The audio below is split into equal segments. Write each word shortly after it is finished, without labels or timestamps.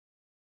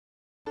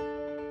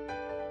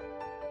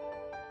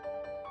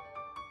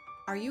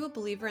Are you a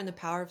believer in the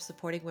power of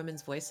supporting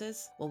women's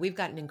voices? Well, we've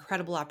got an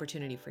incredible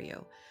opportunity for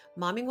you.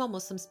 Momming While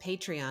Muslim's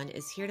Patreon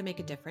is here to make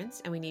a difference,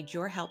 and we need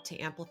your help to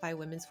amplify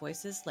women's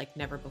voices like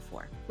never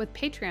before. With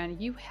Patreon,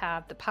 you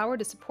have the power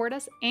to support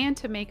us and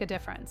to make a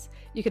difference.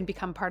 You can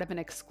become part of an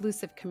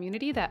exclusive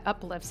community that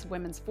uplifts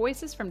women's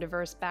voices from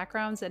diverse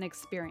backgrounds and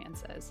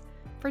experiences.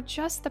 For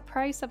just the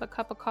price of a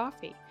cup of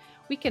coffee,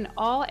 we can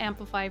all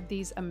amplify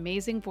these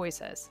amazing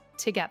voices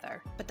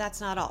together. But that's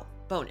not all.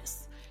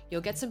 Bonus. You'll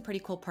get some pretty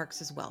cool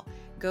perks as well.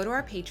 Go to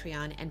our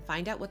Patreon and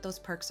find out what those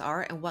perks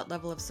are and what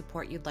level of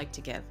support you'd like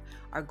to give.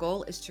 Our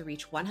goal is to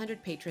reach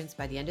 100 patrons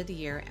by the end of the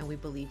year, and we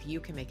believe you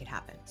can make it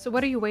happen. So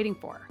what are you waiting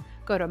for?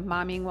 Go to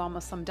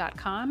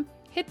mommingwhilemuslim.com,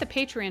 hit the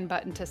Patreon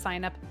button to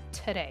sign up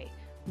today.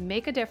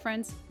 Make a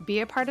difference, be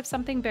a part of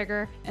something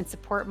bigger, and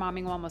support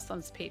Momming While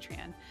Muslim's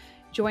Patreon.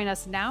 Join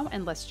us now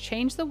and let's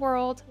change the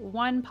world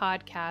one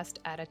podcast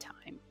at a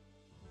time.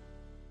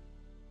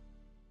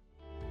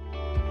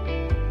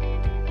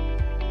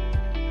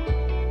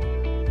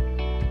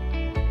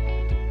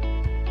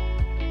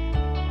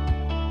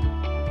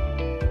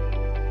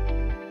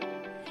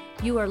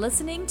 You are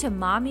listening to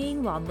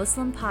Momming While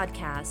Muslim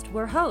podcast,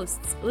 where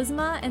hosts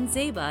Uzma and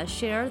Zeba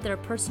share their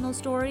personal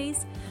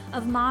stories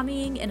of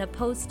mommying in a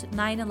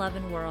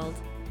post-9/11 world.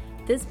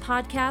 This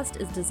podcast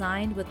is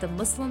designed with the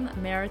Muslim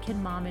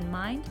American mom in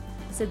mind,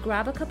 so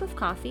grab a cup of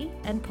coffee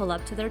and pull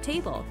up to their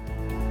table.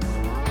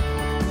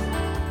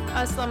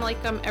 Assalamu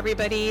alaikum,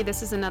 everybody.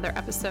 This is another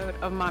episode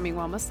of Momming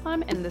While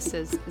Muslim, and this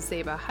is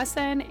Zeba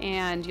Hassan,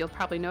 and you'll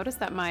probably notice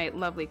that my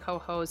lovely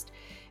co-host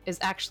is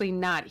actually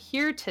not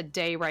here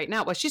today right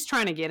now. Well, she's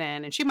trying to get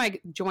in, and she might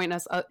join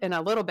us in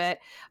a little bit,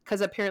 because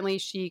apparently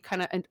she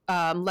kind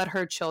of let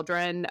her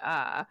children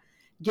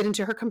get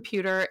into her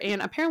computer,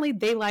 and apparently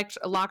they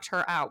locked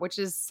her out, which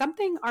is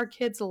something our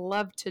kids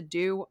love to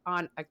do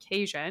on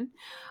occasion.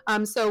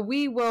 So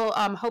we will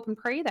hope and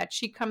pray that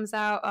she comes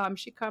out.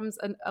 She comes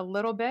a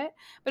little bit,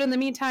 but in the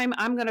meantime,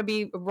 I'm going to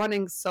be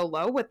running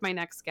solo with my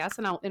next guest,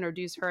 and I'll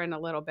introduce her in a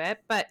little bit.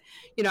 But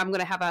I'm going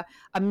to have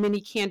a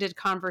mini candid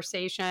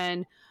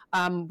conversation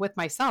with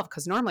myself,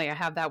 because normally I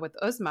have that with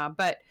Uzma.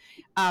 But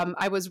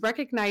I was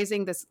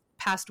recognizing this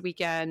past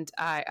weekend,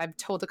 I've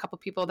told a couple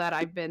people that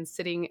I've been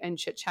sitting and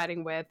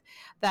chit-chatting with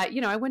that,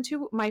 I went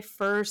to my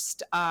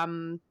first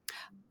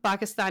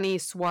Pakistani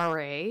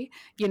soiree.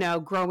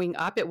 Growing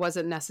up, it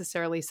wasn't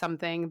necessarily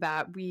something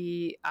that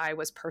I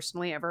was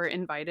personally ever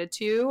invited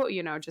to,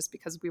 just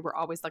because we were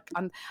always like,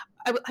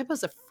 I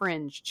was a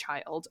fringe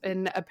child,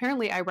 and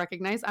apparently I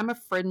recognize I'm a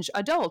fringe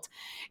adult.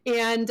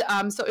 And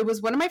so it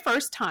was one of my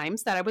first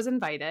times that I was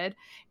invited,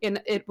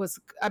 and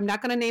I'm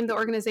not going to name the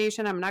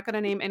organization. I'm not going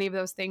to name any of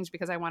those things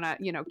because I want to,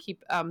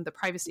 keep the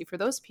privacy for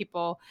those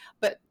people.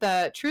 But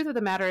the truth of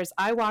the matter is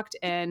I walked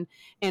in,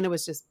 and it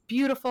was just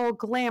beautiful,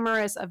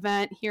 glamorous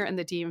event here in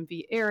the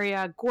DMV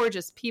area,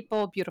 gorgeous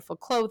people, beautiful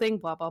clothing,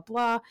 blah, blah,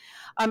 blah.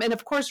 And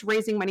of course,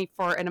 raising money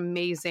for an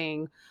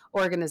amazing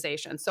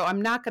organization. So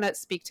I'm not going to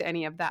speak to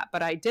any of that,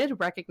 but I did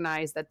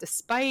recognize that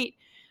despite,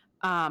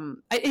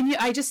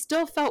 I just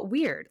still felt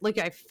weird. Like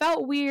I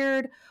felt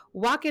weird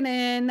walking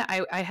in.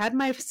 I had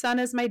my son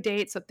as my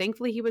date. So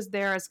thankfully he was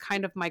there as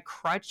kind of my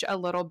crutch a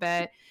little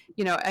bit.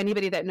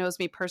 Anybody that knows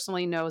me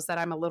personally knows that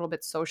I'm a little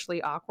bit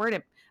socially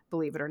awkward.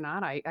 Believe it or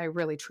not, I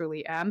really,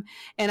 truly am.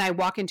 And I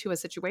walk into a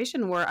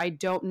situation where I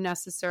don't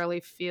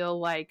necessarily feel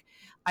like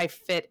I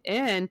fit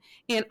in.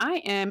 And I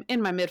am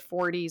in my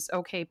mid-40s.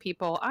 Okay,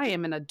 people, I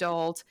am an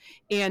adult,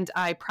 and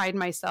I pride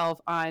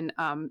myself on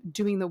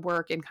doing the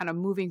work and kind of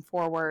moving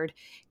forward.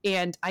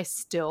 And I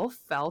still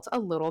felt a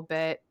little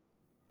bit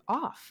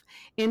off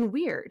and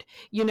weird,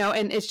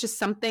 and it's just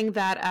something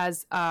that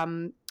as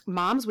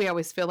moms, we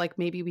always feel like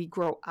maybe we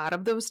grow out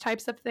of those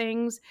types of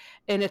things.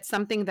 And it's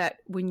something that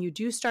when you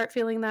do start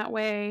feeling that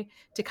way,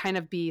 to kind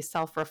of be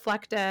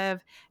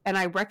self-reflective. And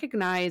I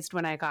recognized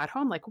when I got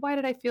home, like, why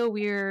did I feel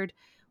weird?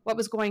 What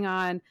was going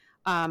on?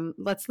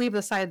 Let's leave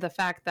aside the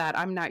fact that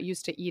I'm not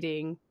used to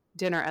eating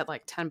dinner at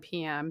like 10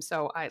 p.m.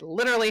 So I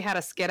literally had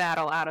to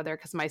skedaddle out of there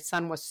because my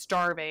son was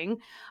starving.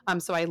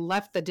 So I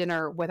left the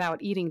dinner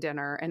without eating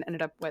dinner and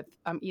ended up with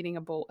eating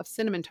a bowl of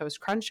Cinnamon Toast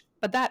Crunch.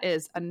 But that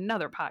is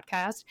another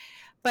podcast.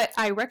 But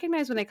I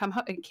recognized when I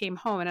came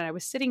home and I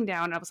was sitting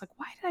down and I was like,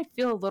 why did I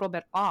feel a little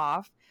bit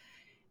off?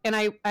 And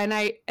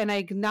I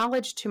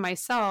acknowledged to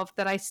myself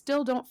that I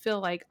still don't feel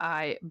like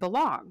I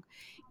belong.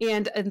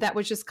 And that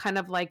was just kind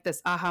of like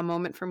this aha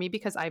moment for me,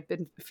 because I've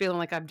been feeling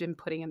like I've been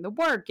putting in the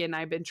work and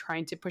I've been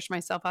trying to push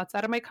myself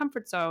outside of my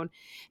comfort zone.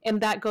 And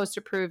that goes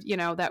to prove,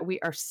 that we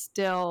are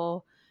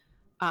still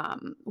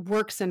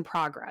works in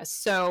progress.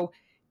 So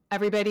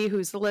everybody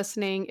who's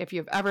listening, if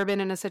you've ever been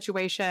in a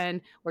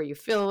situation where you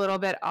feel a little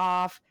bit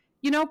off,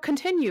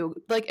 continue,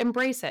 like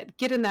embrace it,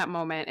 get in that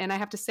moment. And I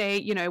have to say,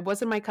 it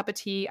wasn't my cup of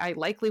tea. I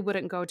likely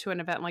wouldn't go to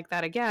an event like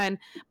that again,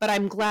 but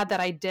I'm glad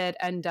that I did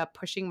end up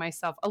pushing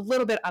myself a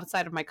little bit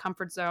outside of my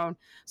comfort zone.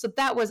 So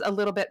that was a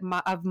little bit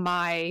of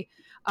my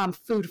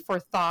food for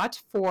thought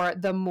for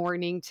the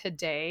morning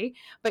today.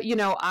 But,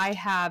 I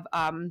have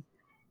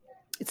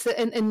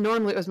and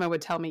normally Uzma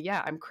would tell me,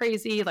 yeah, I'm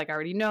crazy. Like, I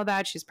already know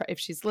that. If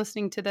she's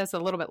listening to this a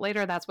little bit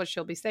later, that's what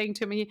she'll be saying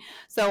to me.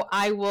 So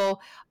I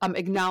will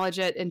acknowledge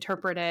it,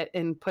 interpret it,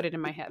 and put it in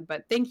my head.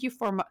 But thank you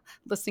for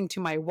listening to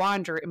my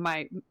wander in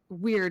my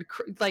weird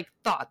like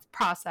thought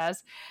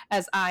process,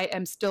 as I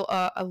am still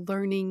a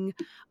learning.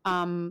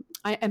 I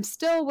am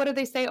still, what do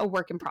they say, a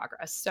work in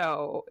progress.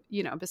 So,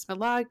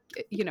 Bismillah,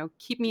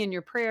 keep me in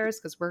your prayers,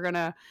 because we're going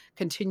to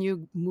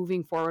continue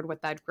moving forward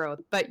with that growth.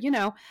 But,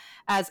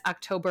 as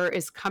October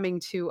is coming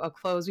to a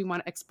close, we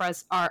want to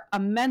express our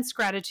immense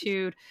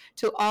gratitude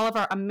to all of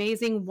our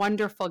amazing,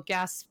 wonderful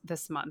guests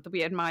this month.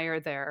 We admire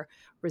their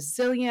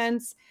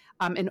resilience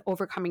in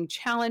overcoming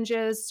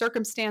challenges,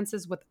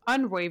 circumstances with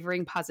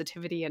unwavering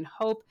positivity and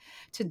hope.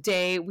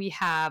 Today, we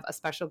have a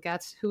special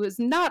guest who is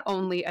not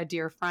only a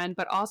dear friend,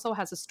 but also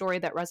has a story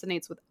that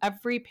resonates with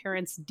every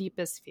parent's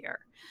deepest fear: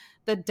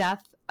 the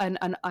death and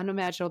an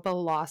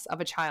unimaginable loss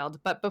of a child.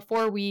 But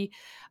before we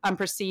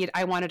proceed,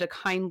 I wanted to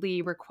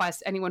kindly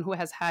request anyone who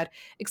has had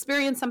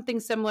experienced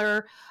something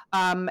similar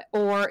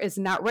or is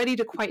not ready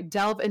to quite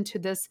delve into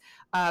this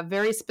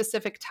very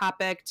specific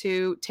topic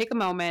to take a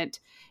moment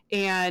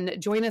and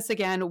join us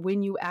again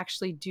when you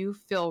actually do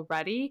feel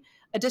ready.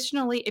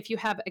 Additionally, if you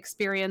have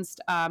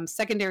experienced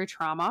secondary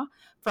trauma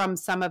from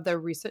some of the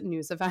recent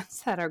news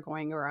events that are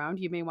going around,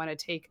 you may want to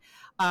take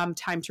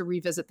time to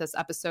revisit this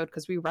episode,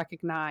 because we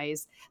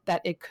recognize that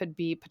it could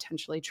be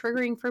potentially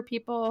triggering for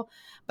people.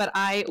 But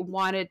I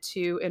wanted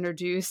to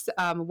introduce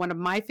one of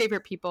my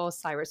favorite people,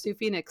 Saira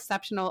Sufi, an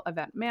exceptional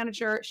event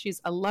manager.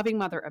 She's a loving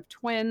mother of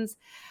twins.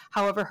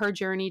 However, her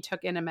journey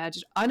took an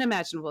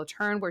unimaginable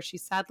turn, where she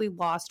sadly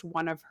lost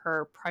one of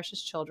her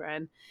precious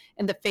children.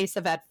 In the face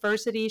of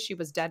adversity, she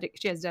has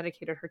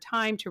dedicated her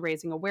time to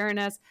raising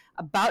awareness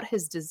about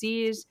his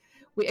disease.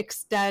 We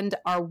extend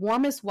our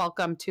warmest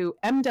welcome to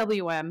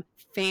MWM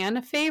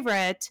fan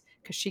favorite,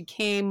 because she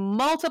came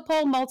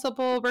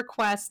multiple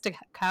requests to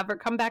have her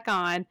come back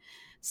on,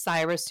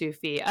 Saira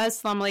Sufi.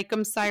 Assalamu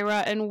alaikum,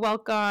 Saira, and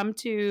welcome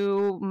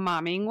to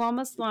Momming While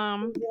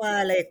Muslim. Wa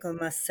alaikum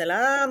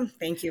assalam.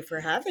 Thank you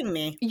for having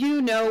me.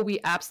 We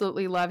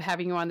absolutely love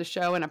having you on the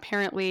show, and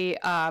apparently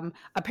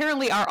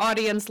our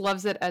audience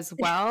loves it as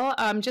well.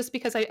 Just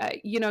because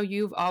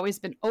you've always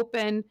been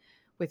open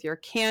with your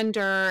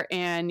candor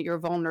and your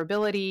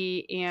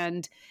vulnerability,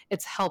 and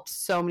it's helped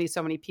so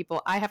many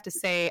people. I have to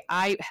say,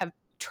 I have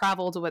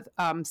traveled with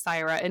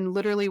Saira, and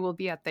literally will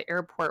be at the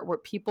airport where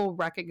people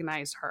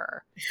recognize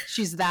her.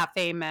 She's that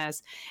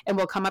famous, and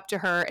will come up to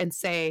her and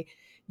say,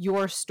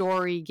 your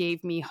story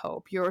gave me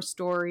hope. Your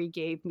story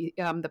gave me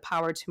the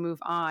power to move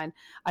on.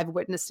 I've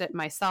witnessed it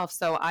myself.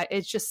 So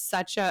it's just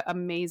such an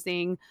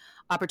amazing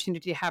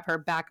opportunity to have her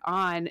back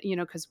on,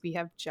 because we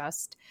have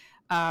just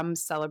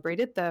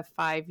celebrated the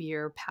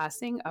 5-year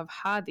passing of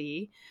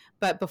Hadi.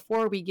 But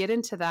before we get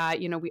into that,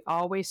 we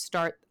always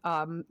start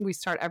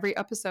every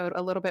episode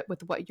a little bit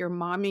with what your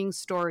momming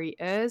story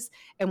is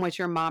and what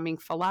your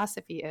momming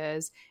philosophy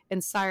is.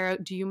 And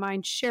Saira, do you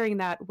mind sharing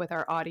that with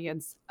our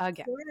audience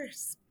again?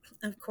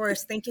 Of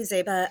course. Thank you,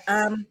 Zeba.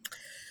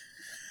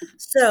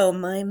 So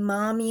my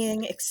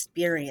mommying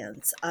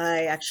experience,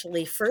 I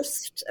actually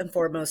first and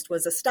foremost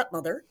was a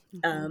stepmother.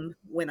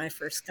 When I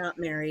first got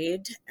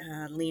married,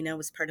 Lena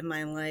was part of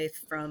my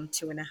life from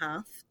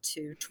 2.5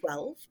 to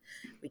 12.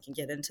 We can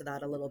get into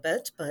that a little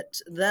bit.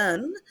 But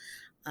then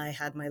I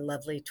had my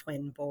lovely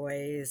twin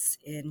boys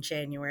in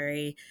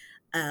January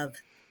of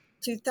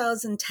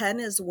 2010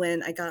 is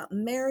when I got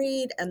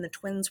married, and the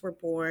twins were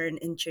born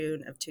in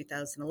June of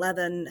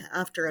 2011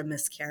 after a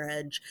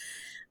miscarriage.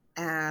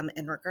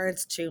 In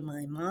regards to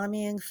my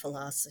mommying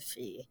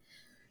philosophy,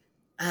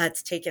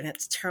 it's taken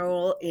its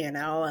toll,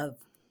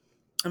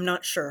 I'm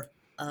not sure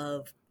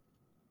of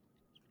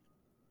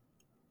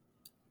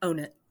own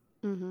it.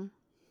 Mm-hmm.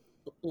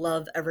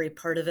 Love every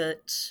part of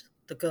it,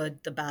 the good,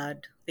 the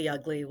bad, the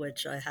ugly,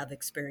 which I have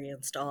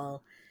experienced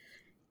all.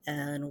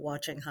 And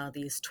watching how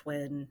these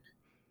twin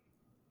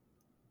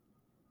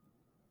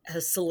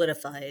has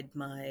solidified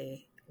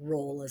my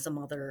role as a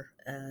mother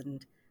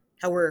and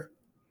how we're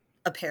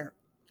a pair.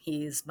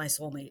 He's my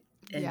soulmate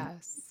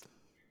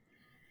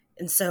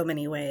in so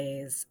many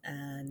ways.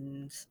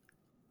 And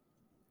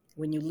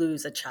when you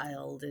lose a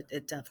child,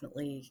 it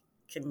definitely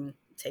can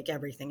take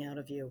everything out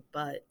of you.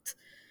 But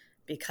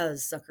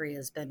because Zachary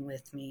has been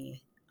with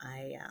me,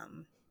 I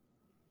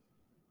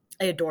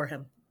adore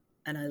him,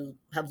 and I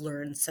have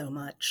learned so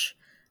much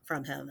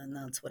from him. And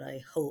that's what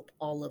I hope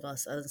all of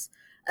us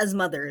as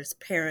mothers,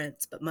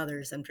 parents, but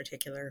mothers in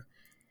particular,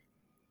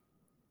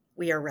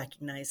 we are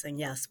recognizing,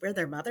 yes, we're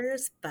their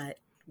mothers, but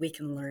we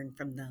can learn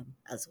from them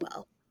as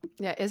well.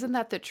 Yeah, isn't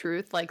that the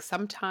truth? Like,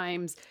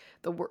 sometimes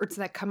the words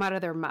that come out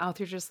of their mouth,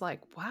 you're just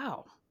like,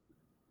 wow,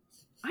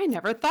 I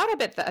never thought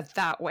of it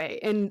that way.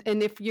 And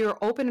if you're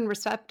open and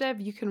receptive,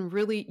 you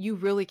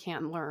really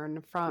can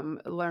learn from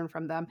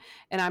them.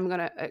 And I'm going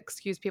to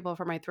excuse people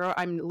for my throat.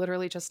 I'm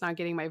literally just not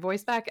getting my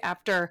voice back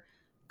after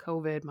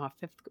COVID,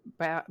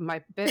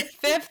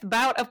 fifth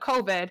bout of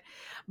COVID,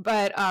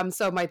 but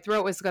so my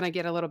throat was going to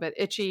get a little bit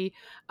itchy.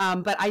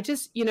 But I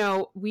just,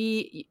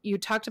 you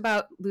talked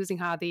about losing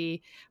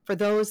Hadi. For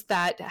those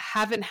that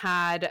haven't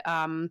had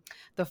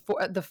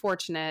the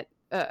fortunate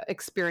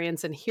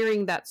experience and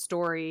hearing that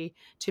story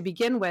to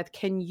begin with,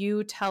 can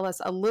you tell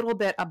us a little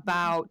bit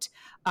about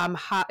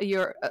how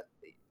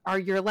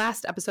your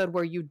last episode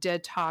where you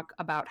did talk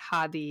about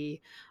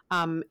Hadi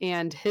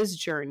and his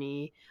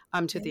journey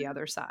to the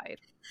other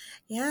side?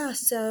 Yeah,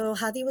 so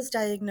Hadi was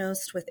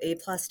diagnosed with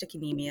aplastic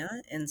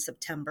anemia in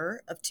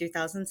September of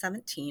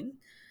 2017.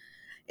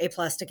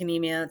 Aplastic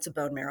anemia, it's a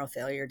bone marrow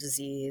failure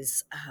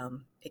disease.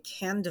 It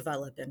can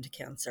develop into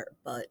cancer,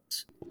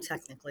 but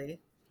technically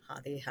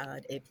Hadi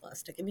had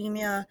aplastic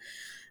anemia.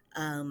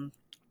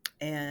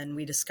 And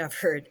we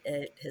discovered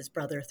it, his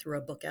brother threw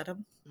a book at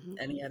him,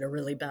 and he had a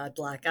really bad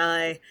black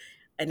eye.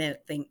 I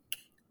didn't think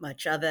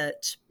much of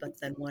it,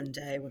 but then one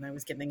day when I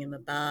was giving him a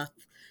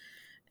bath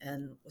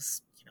and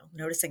was,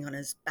 noticing on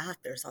his back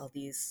there's all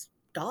these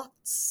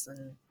dots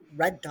and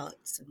red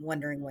dots and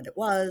wondering what it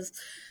was,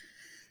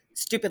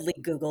 stupidly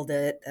Googled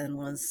it and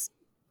was,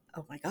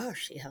 oh my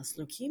gosh, he has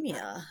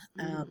leukemia.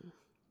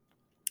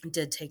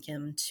 Did take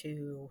him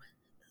to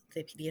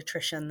the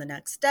pediatrician the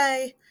next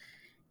day.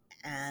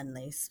 And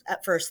they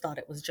at first thought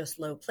it was just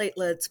low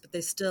platelets, but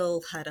they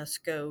still had us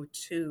go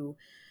to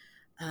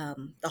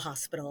the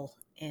hospital.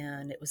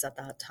 And it was at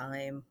that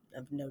time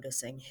of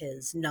noticing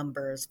his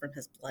numbers from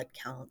his blood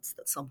counts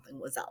that something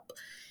was up.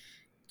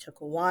 It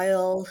took a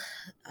while,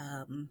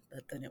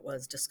 but then it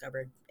was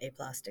discovered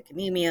aplastic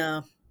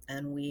anemia.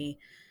 And we,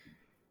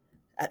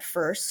 at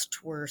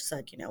first, were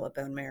said, a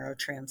bone marrow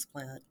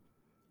transplant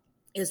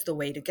is the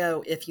way to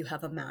go if you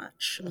have a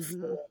match, a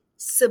full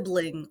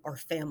sibling or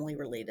family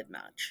related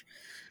match.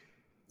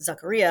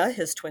 Zachariah,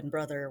 his twin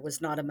brother, was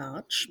not a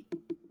match.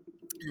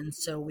 And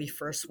so we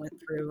first went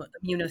through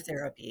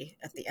immunotherapy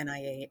at the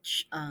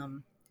NIH.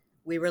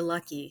 We were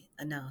lucky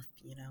enough,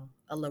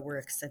 Allah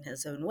works in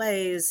his own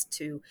ways,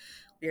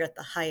 we're at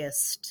the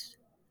highest,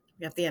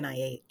 we have the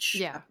NIH.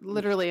 Yeah,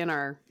 literally in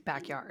our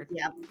backyard,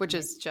 which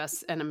is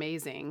just an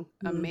amazing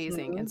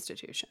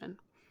institution.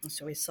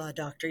 So we saw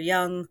Dr.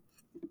 Young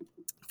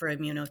for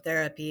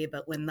immunotherapy,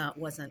 but when that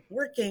wasn't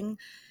working,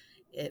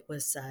 it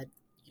was said,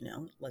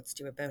 let's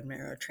do a bone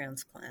marrow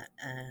transplant.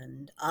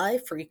 And I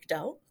freaked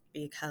out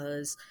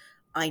because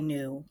I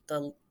knew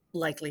the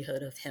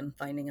likelihood of him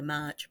finding a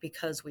match,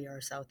 because we are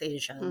South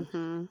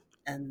Asian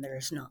and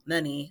there's not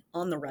many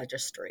on the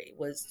registry,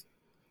 was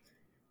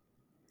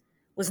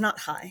not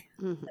high.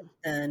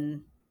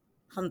 And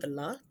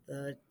alhamdulillah,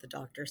 the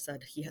doctor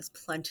said he has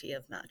plenty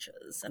of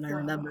matches. And I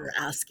remember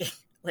asking,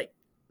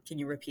 can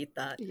you repeat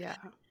that? Yeah.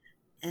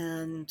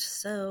 And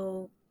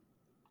so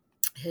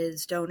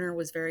his donor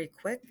was very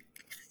quick,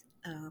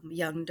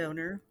 young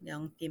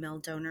female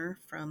donor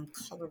from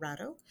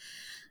Colorado.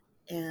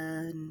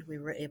 And we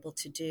were able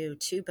to do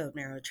 2 bone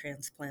marrow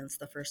transplants.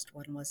 The first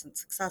one wasn't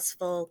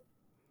successful,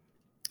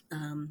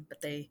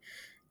 but they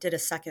did a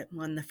second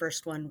one. The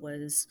first one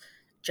was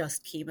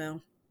just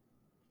chemo.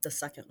 The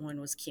second one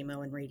was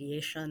chemo and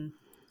radiation.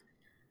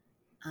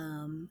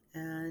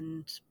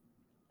 And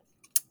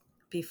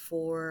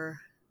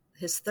before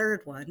his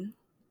third one,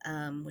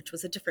 which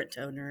was a different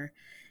donor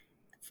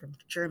from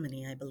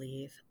Germany, I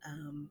believe,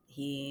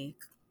 he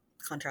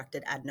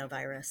contracted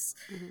adenovirus,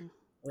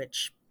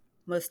 which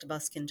most of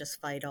us can just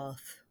fight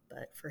off,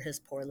 but for his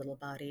poor little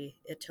body,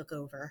 it took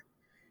over.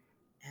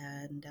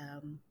 And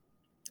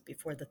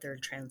before the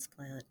third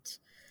transplant,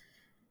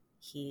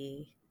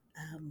 we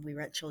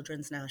were at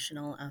Children's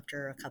National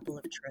after a couple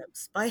of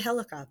trips by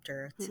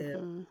helicopter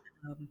to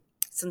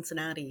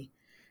Cincinnati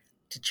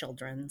to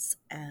Children's,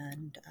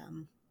 and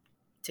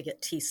to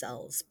get T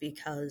cells,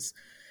 because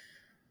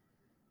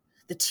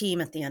the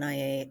team at the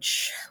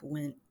NIH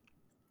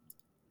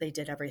they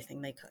did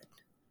everything they could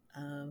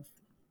of,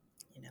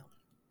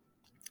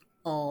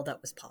 all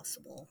that was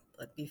possible.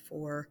 But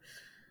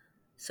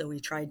so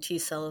we tried T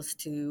cells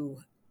to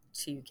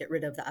get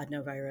rid of the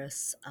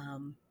adenovirus.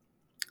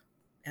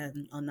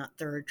 And on that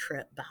third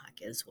trip back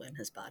is when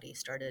his body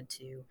started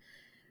to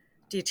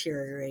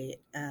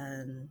deteriorate.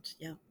 And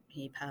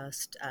he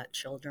passed at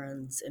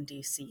Children's in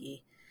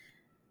DC.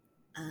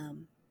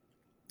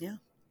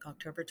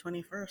 October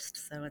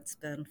 21st. So it's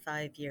been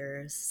 5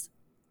 years.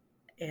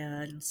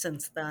 And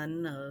since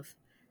then of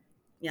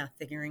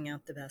figuring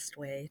out the best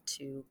way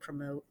to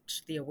promote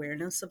the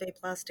awareness of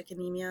aplastic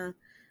anemia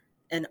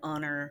and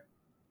honor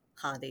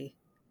Hadi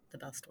the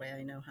best way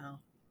I know how.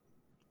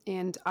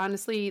 And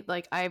honestly,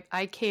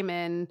 I came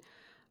in,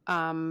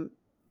 I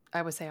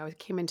would say I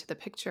came into the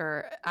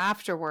picture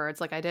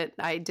afterwards.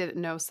 I didn't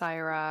know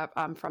Syra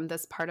from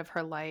this part of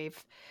her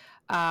life.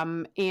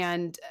 And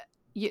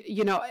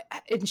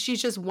and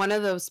she's just one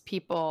of those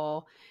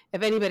people,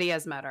 if anybody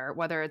has met her,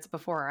 whether it's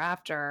before or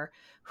after,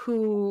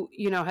 who,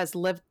 has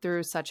lived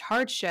through such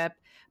hardship,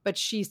 but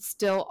she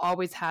still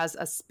always has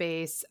a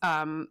space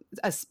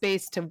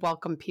to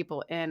welcome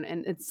people in,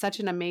 and it's such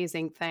an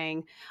amazing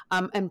thing.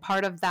 And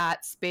part of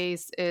that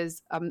space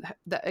is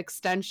the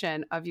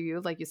extension of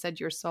you, like you said,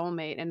 your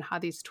soulmate, and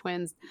Hadi's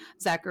twins,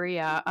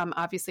 Zachariah.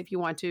 Obviously, if you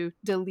want to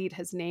delete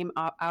his name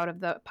out of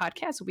the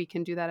podcast, we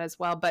can do that as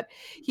well. But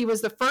he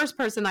was the first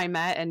person I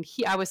met, and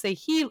I would say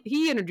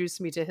he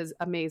introduced me to his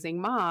amazing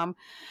mom.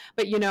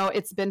 But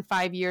it's been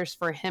 5 years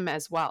for him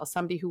as well.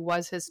 Somebody who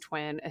was his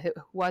twin, who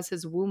was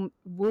his womb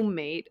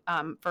mate,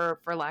 for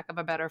lack of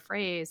a better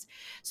phrase.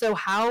 So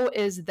how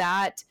is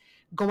that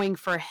going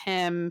for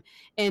him,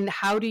 and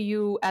how do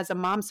you as a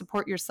mom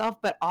support yourself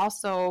but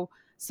also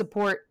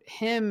support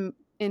him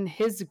in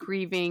his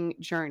grieving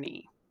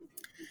journey?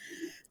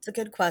 It's a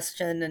good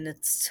question, and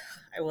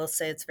I will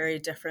say it's very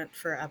different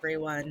for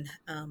everyone.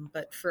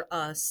 But for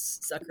us,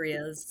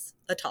 Zachariah is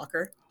a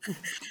talker,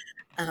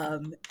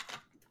 um,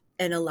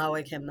 and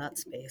allowing him that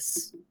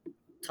space,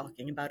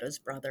 talking about his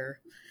brother.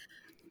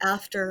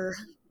 After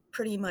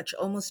pretty much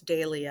almost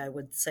daily, I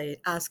would say,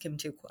 ask him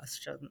two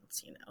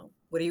questions,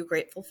 what are you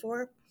grateful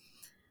for?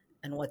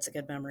 And what's a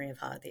good memory of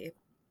Hadi?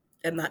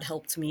 And that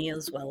helped me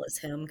as well as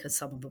him, because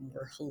some of them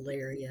were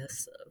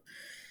hilarious.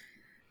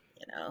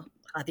 So,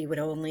 Hadi would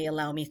only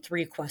allow me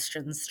 3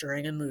 questions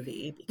during a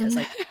movie because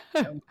I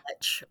didn't know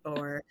much,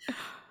 or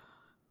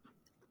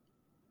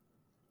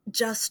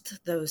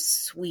just those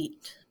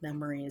sweet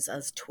memories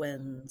as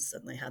twins,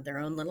 and they had their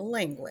own little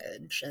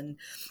language, and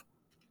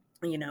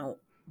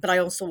but I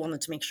also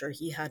wanted to make sure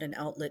he had an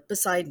outlet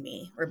beside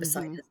me or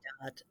beside his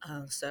dad,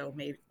 so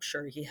made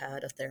sure he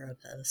had a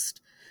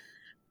therapist,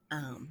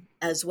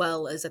 as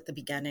well as at the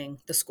beginning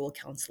the school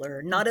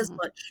counselor, not as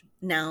much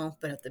now,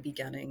 but at the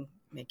beginning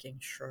making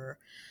sure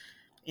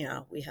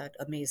we had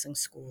amazing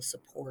school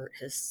support.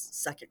 His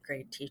second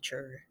grade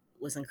teacher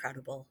was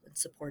incredible and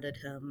supported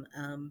him.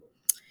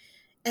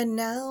 And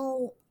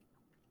now,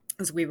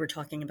 as we were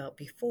talking about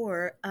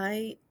before,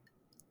 I've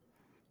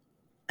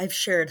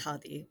shared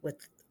Hadi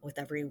with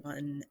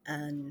everyone,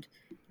 and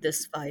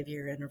this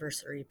 5-year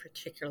anniversary,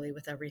 particularly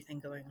with everything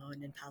going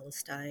on in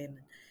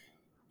Palestine,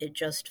 it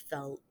just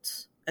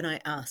felt. And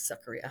I asked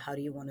Zachariah, how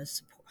do you want to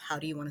support? How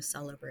do you want to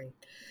celebrate?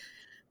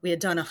 We had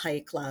done a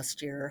hike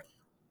last year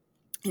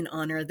in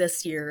honor.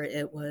 This year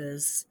it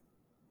was,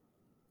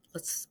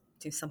 let's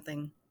do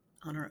something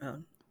on our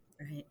own,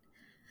 right?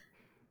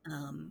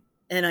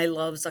 And I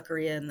love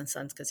Zachariah in the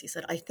sense because he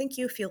said, I think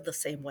you feel the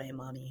same way,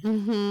 Mommy.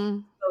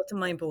 Both of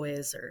my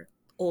boys are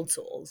old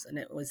souls, and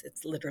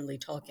it's literally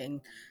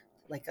talking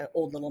like an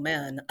old little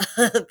man.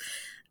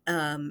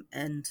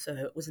 And so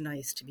it was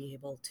nice to be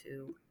able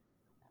to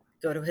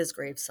go to his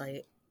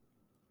gravesite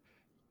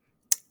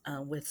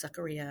with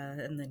Zachariah,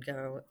 and then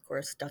go, of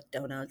course, Duck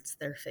Donuts,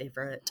 their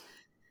favorite,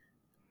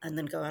 and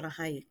then go on a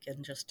hike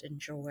and just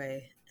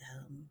enjoy.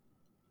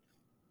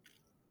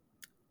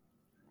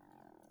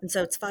 And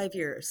so it's 5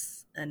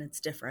 years, and it's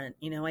different.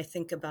 I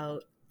think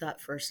about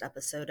that first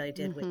episode I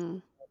did with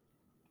you,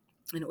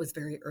 and it was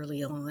very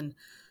early on.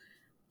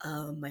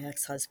 My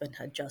ex-husband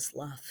had just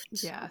left.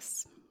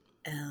 Yes.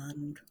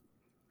 And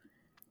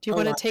do you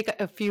want to take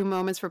a few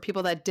moments for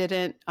people that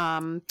didn't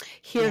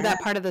hear that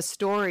part of the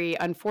story?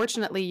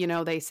 Unfortunately,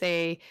 they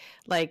say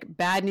like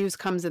bad news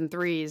comes in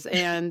threes,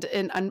 and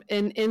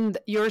in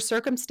your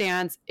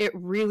circumstance, it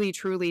really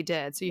truly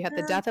did. So you had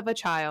the death of a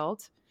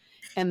child,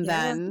 and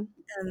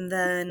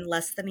then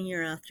less than a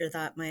year after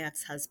that, my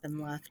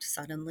ex-husband left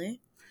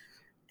suddenly.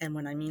 And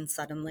when I mean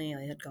suddenly,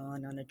 I had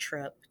gone on a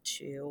trip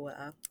to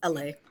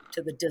LA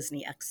to the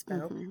Disney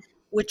Expo,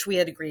 which we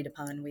had agreed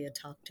upon. We had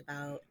talked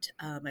about.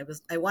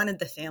 I wanted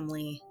the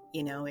family,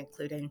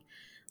 including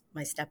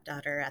my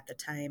stepdaughter at the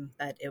time,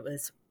 but it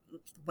was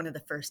one of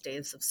the first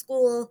days of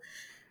school.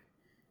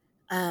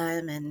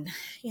 And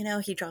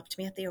he dropped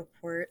me at the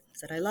airport,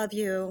 said, I love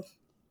you.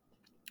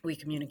 We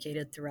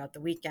communicated throughout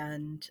the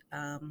weekend.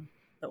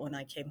 But when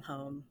I came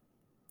home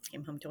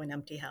to an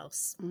empty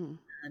house,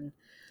 and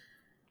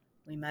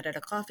we met at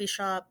a coffee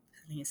shop,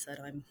 and he said,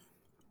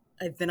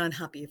 I've been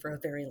unhappy for a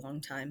very long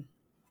time,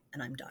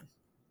 and I'm done.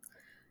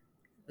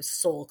 It was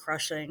soul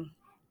crushing.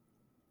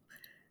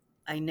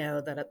 I know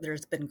that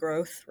there's been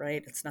growth,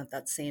 right? It's not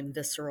that same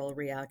visceral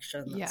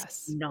reaction.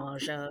 That's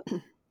nausea.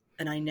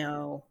 And I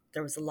know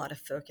there was a lot of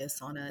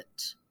focus on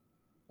it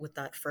with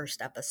that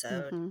first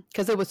episode.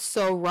 Because it was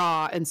so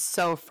raw and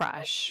so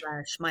fresh.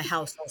 My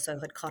house also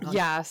had caught on.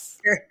 Yes.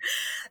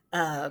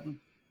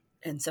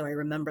 And so I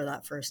remember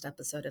that first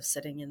episode of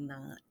sitting in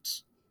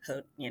that,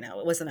 it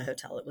wasn't a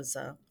hotel; it was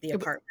the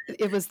apartment.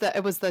 It was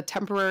the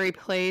temporary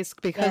place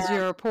because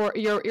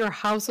your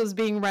house was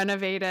being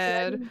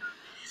renovated,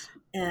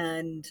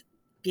 and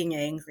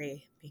being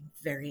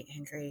very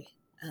angry.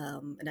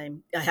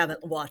 And I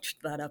haven't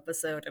watched that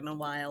episode in a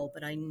while,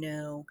 but I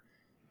know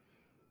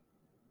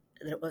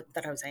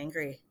that I was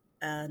angry,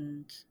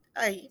 and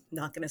I'm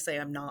not going to say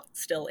I'm not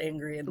still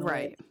angry in the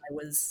way I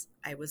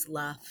was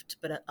left,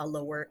 but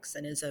Allah works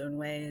in his own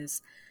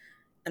ways.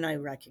 And I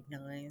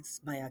recognize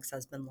my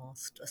ex-husband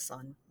lost a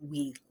son.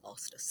 We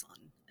lost a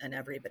son, and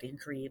everybody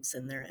grieves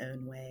in their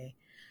own way.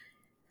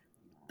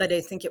 But I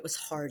think it was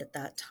hard at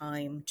that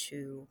time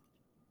to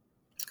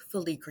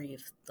fully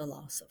grieve the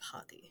loss of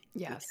Hadi.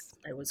 Yes.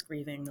 I was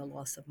grieving the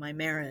loss of my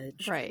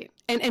marriage. Right.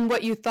 And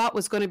what you thought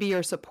was going to be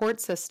your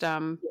support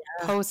system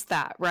Yeah. post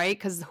that, right?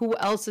 Because who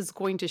else is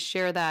going to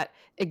share that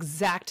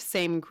exact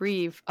same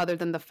grief other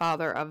than the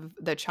father of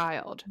the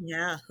child?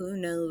 Yeah, who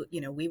knows?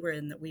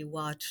 We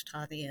watched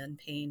Hadi in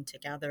pain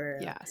together.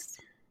 Yes.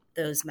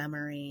 Those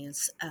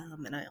memories.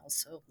 And I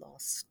also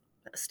lost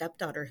a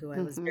stepdaughter who I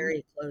was Mm-hmm.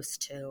 very close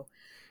to.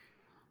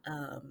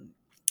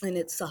 And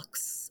it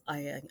sucks.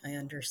 I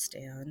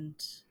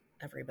understand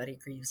everybody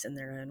grieves in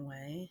their own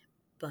way,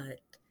 but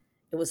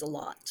it was a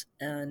lot.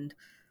 And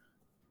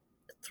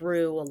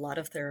through a lot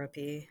of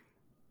therapy,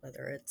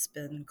 whether it's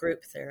been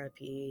group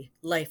therapy,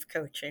 life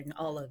coaching,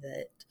 all of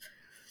it.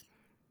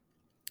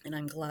 And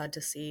I'm glad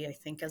to see, I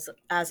think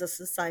as a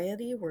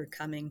society, we're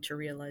coming to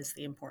realize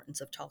the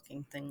importance of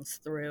talking things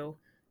through,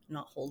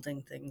 not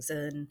holding things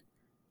in.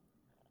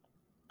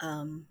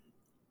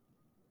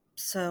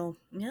 So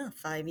yeah,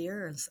 5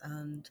 years,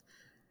 and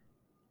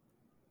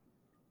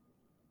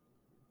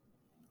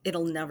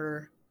it'll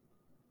never,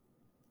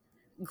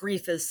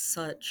 grief is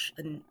such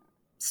a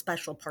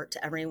special part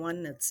to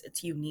everyone.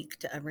 It's unique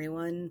to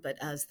everyone, but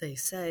as they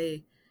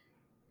say,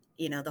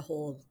 the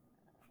whole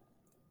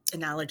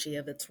analogy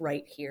of it's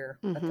right here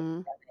at the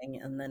Mm-hmm.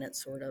 beginning, and then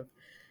it's sort of,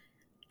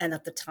 and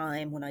at the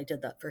time when I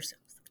did that first,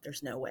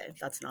 there's no way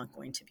that's not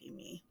going to be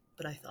me.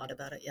 But I thought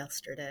about it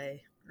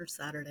yesterday or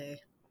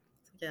Saturday.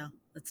 Yeah,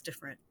 it's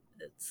different.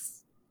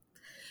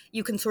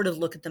 You can sort of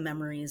look at the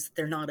memories.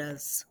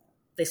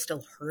 They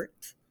still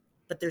hurt,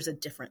 but there's a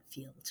different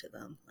feel to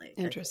them. Like,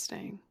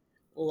 Interesting.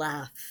 I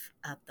laugh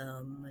at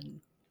them,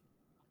 and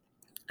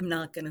I'm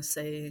not going to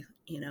say,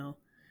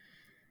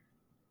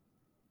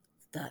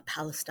 that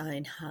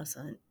Palestine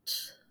hasn't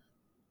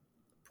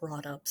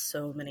brought up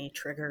so many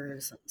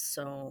triggers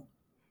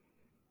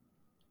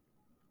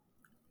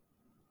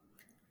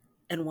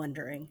and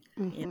wondering,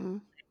 Mm-hmm.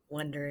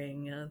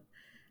 wondering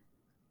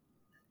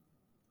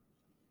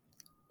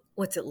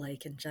what's it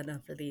like in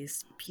Jeddah for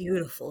these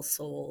beautiful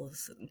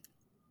souls, and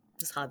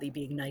just Hadi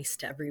being nice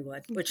to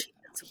everyone, which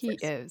He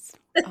is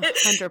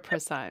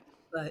 100%.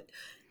 But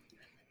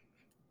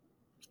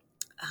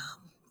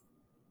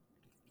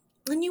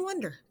and you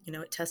wonder,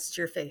 it tests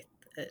your faith.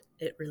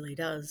 It really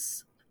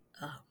does.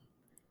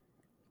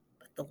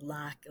 But the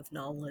lack of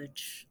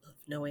knowledge of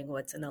knowing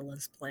what's in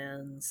Allah's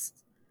plans,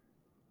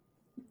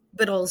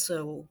 but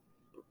also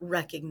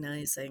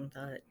recognizing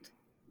that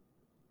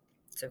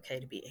it's okay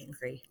to be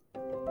angry.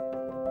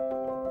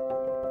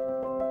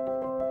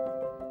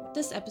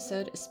 This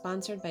episode is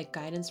sponsored by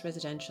Guidance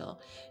Residential.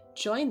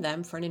 Join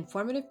them for an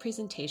informative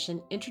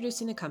presentation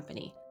introducing the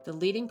company, the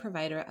leading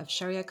provider of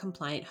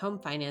Sharia-compliant home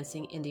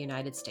financing in the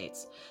United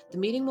States. The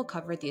meeting will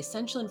cover the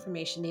essential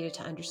information needed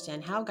to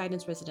understand how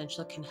Guidance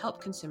Residential can help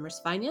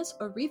consumers finance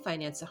or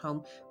refinance a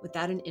home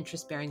without an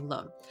interest-bearing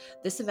loan.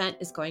 This event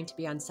is going to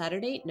be on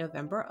Saturday,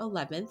 November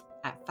 11th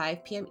at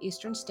 5 p.m.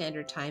 Eastern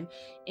Standard Time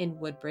in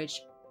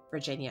Woodbridge,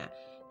 Virginia.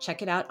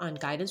 Check it out on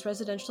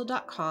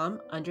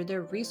guidanceresidential.com under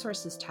their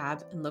resources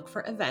tab and look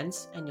for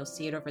events, and you'll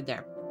see it over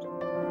there.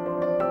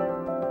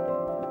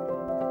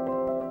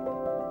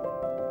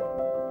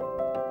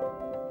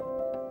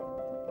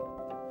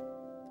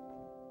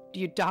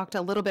 You talked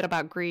a little bit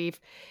about grief.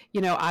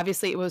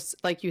 Obviously it was,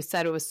 like you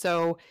said, it was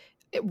so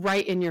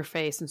right in your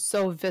face and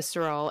so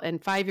visceral.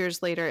 And 5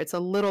 years later, it's a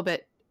little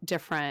bit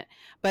different.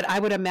 But I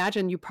would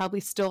imagine you probably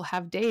still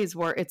have days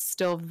where it's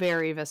still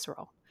very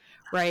visceral,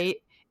 right?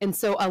 And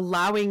so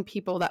allowing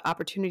people that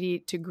opportunity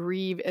to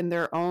grieve in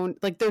their own,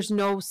 like there's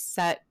no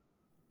set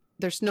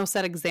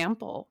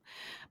example.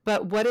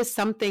 But what is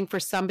something for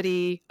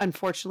somebody,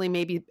 unfortunately,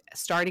 maybe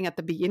starting at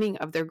the beginning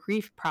of their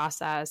grief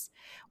process,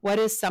 what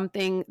is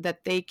something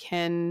that they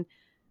can,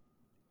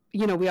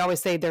 we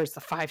always say there's the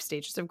 5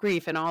 stages of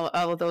grief and all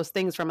of those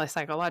things from a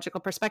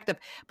psychological perspective.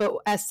 But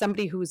as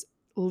somebody who's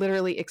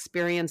literally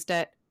experienced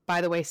it, by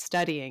the way,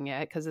 studying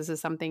it, because this is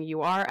something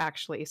you are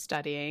actually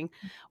studying,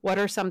 what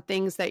are some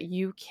things that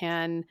you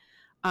can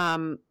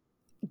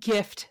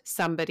gift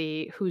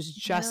somebody who's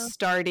just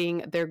starting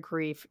their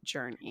grief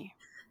journey?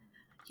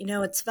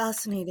 It's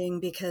fascinating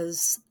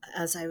because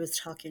as I was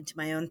talking to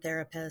my own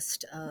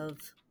therapist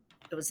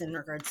it was in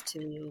regards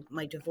to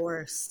my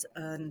divorce,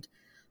 and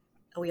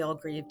we all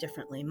grieve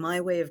differently. My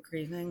way of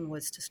grieving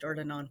was to start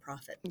a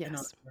nonprofit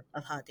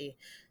of Hadi.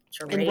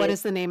 And what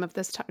is the name of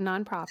this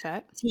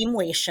nonprofit? Team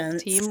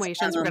Wations. Team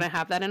Wations. We're going to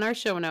have that in our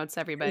show notes,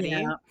 everybody.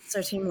 Yeah.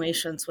 So Team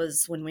Wations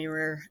was when we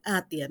were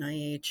at the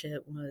NIH.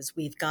 It was,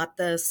 we've got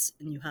this,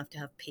 and you have to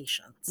have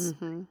patience.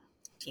 Mm-hmm.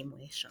 Team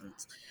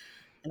Wations.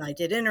 And I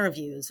did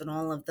interviews and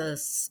all of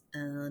this,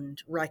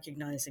 and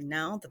recognizing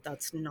now that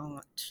that's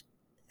not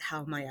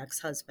how my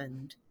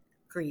ex-husband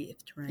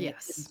grieved, right?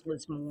 Yes. It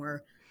was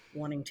more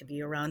wanting to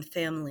be around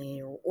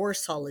family or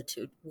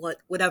solitude,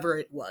 whatever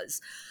it was.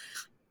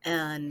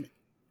 And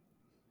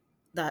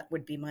that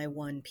would be my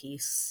one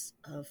piece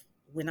of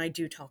when I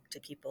do talk to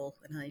people.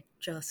 And I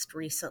just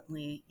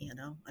recently,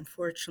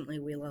 unfortunately,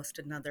 we lost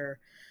another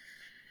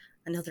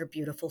another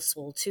beautiful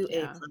soul, too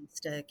Yeah.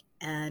 aplastic,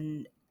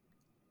 and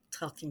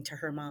talking to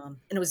her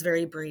mom. And it was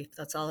very brief.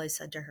 That's all I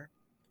said to her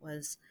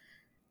was,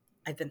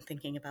 I've been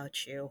thinking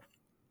about you.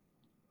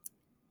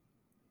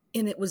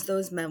 And it was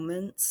those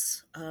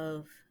moments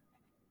of,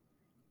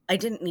 I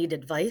didn't need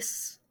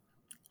advice.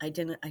 I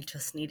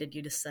just needed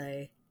you to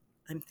say,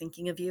 I'm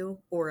thinking of you,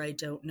 or I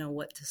don't know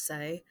what to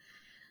say.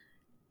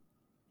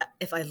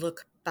 If I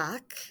look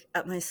back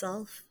at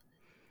myself,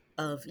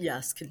 of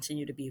yes,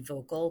 continue to be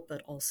vocal,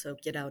 but also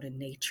get out in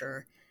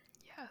nature,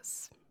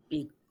 Yes.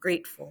 be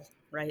grateful,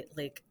 right?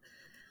 Like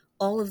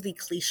all of the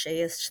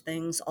cliche-ish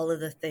things, all of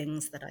the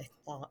things that I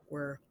thought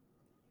were,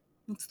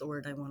 what's the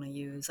word I want to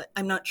use?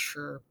 I'm not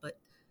sure, but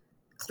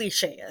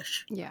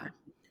cliche-ish. Yeah. Right?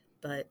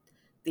 But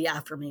the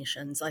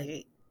affirmations,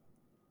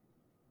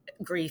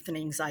 grief and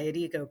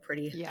anxiety go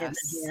pretty hand in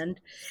Yes.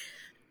 hand.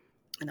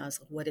 And I was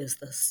like, what is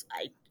this?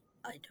 I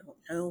don't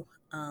know.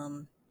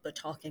 But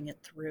talking it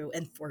through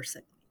and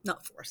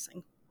not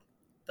forcing,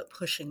 but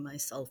pushing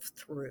myself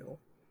through,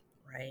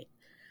 right?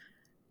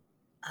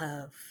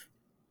 Of,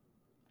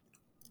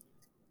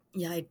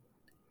 yeah,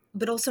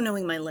 but also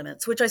knowing my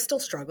limits, which I still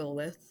struggle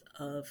with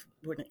of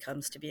when it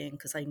comes to being,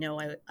 because I know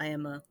I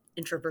am a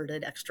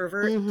introverted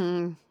extrovert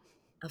Mm-hmm.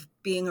 of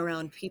being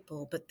around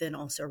people, but then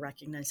also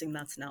recognizing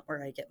that's not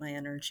where I get my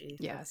energy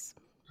Yes.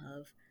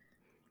 of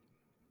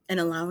and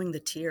allowing the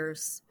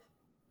tears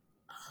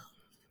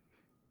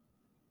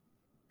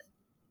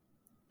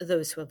of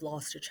those who have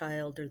lost a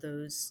child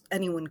or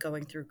anyone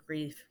going through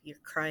grief. You're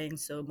crying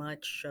so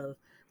much.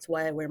 That's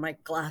why I wear my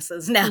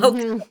glasses now.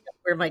 Mm-hmm.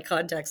 Wear my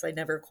contacts. I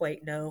never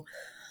quite know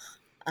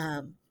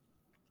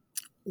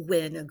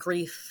when a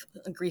grief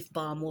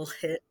bomb will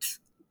hit,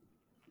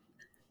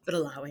 but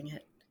allowing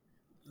it.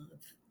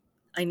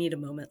 I need a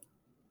moment,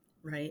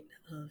 right?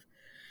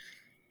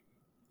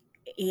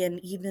 And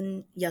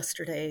even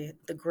yesterday,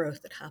 the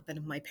growth that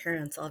happened, my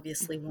parents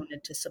obviously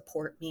wanted to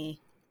support me,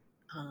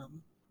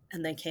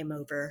 and they came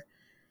over,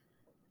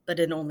 but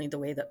in only the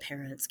way that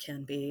parents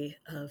can be.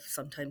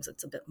 Sometimes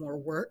it's a bit more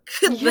work.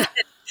 Yeah.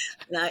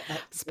 I,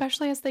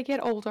 Especially as they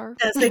get older.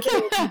 as they get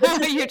older,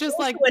 this is You're just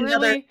like, also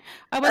another. really?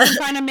 I wasn't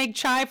trying to make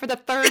chai for the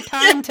third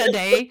time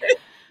today.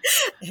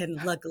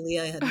 And luckily,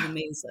 I had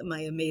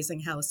my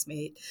amazing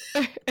housemate.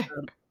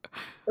 Um,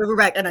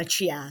 Right, and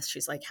she asked,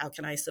 she's like, "How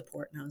can I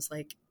support?" And I was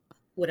like,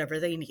 "Whatever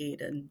they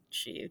need." And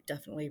she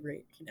definitely,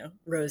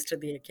 rose to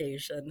the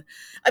occasion.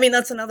 I mean,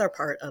 that's another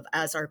part of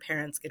as our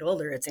parents get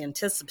older, it's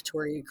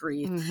anticipatory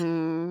grief.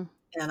 Mm-hmm.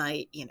 And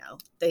I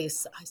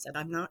said,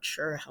 "I'm not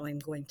sure how I'm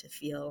going to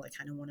feel. I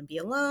kind of want to be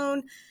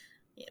alone."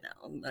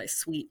 My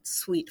sweet,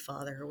 sweet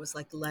father was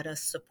like, "Let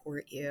us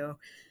support you."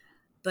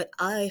 But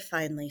I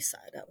finally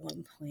said at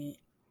one point,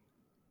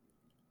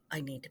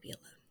 I need to be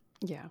alone.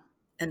 Yeah.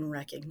 And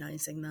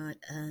recognizing that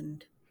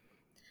and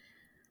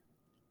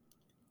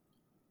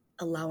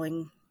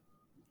allowing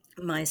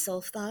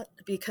myself that,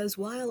 because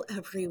while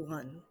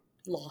everyone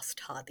lost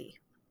Hadi,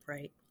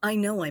 right? I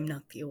know I'm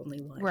not the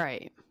only one,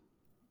 Right.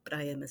 but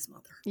I am his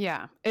mother.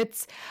 Yeah.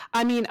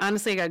 I mean,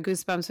 honestly, I got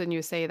goosebumps when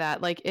you say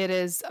that. Like, it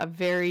is a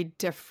very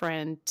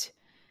different,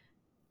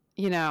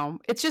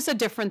 it's just a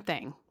different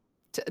thing.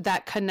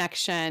 That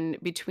connection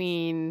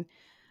between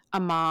a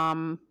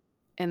mom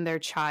and their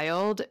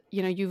child,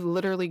 you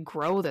literally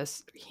grow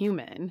this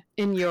human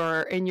in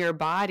your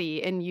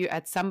body, and you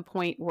at some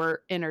point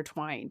were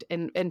intertwined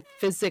and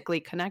physically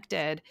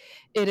connected.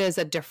 It is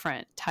a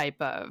different type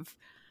of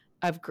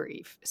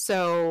grief.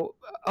 So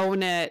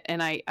own it,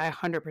 and I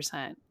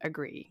 100%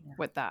 agree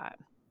with that.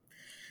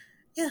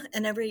 Yeah,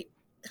 and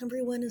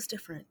everyone is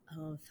different.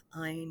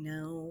 I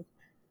know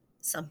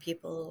some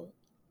people,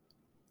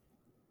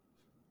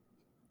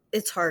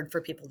 it's hard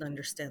for people to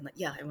understand that.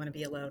 Yeah, I want to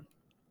be alone.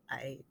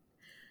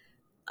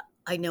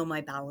 I know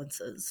my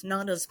balances,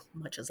 not as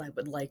much as I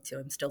would like to.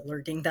 I'm still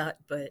learning that,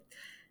 but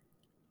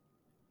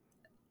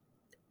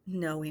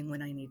knowing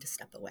when I need to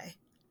step away,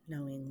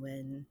 knowing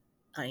when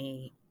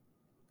I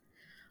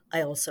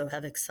also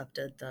have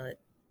accepted that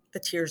the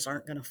tears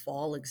aren't going to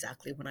fall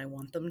exactly when I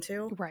want them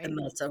to. Right. And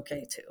that's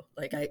okay too.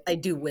 Like I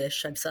do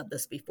wish, I've said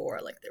this before,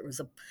 like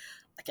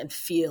I can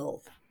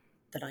feel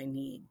that I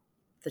need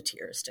the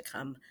tears to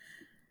come.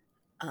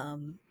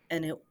 And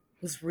it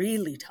was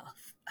really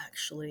tough,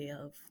 actually.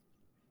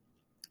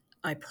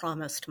 I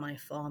promised my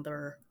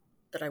father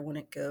that I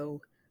wouldn't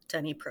go to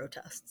any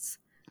protests,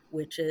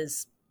 which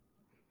is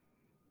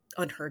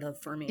unheard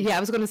of for me. Yeah, I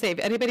was going to say, if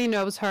anybody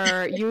knows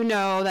her,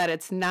 that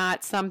it's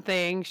not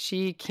something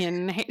she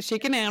can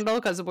handle,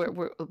 because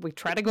we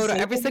try to go to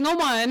every single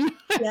one.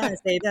 Yeah,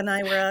 Zayda and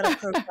I were at a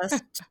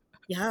protest.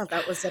 Yeah,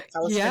 that was a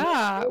Palestinian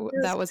Yeah, that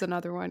protest. was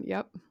another one.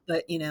 Yep.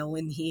 But,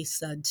 when he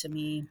said to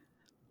me,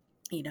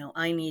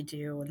 I need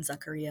you and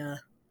Zachariah,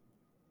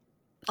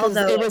 Because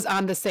although it was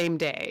on the same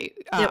day.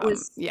 it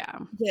was, Yeah.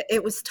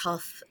 it was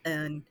tough.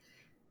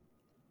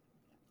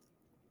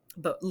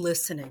 But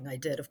listening, I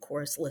did, of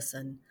course,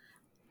 listen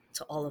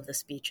to all of the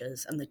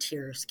speeches, and the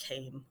tears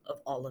came of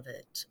all of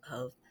it,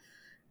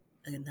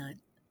 and that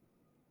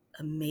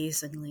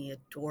amazingly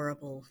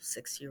adorable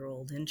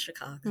 6-year-old in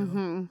Chicago,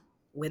 Mm-hmm.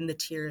 when the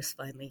tears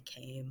finally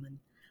came and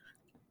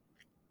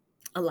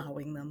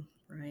allowing them,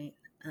 right?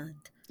 And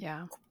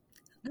Yeah.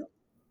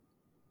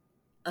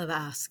 of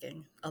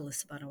asking Allah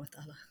subhanahu wa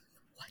ta'ala,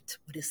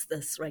 what is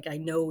this? Like, I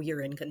know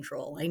you're in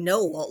control. I know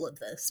all of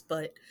this,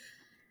 but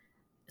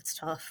it's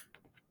tough.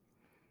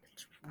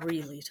 It's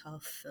really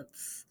tough.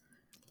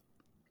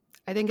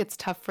 I think it's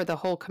tough for the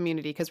whole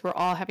community because we're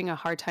all having a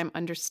hard time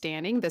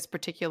understanding this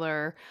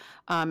particular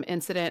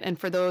incident. And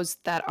for those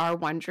that are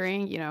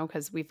wondering,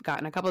 because we've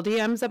gotten a couple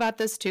DMs about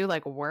this too,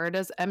 like, where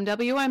does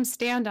MWM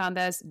stand on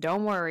this?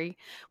 Don't worry.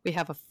 We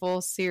have a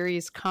full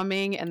series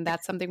coming, and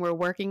that's something we're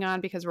working on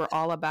because we're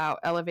all about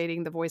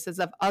elevating the voices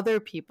of other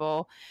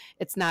people.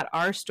 It's not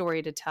our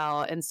story to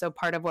tell. And so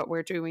part of what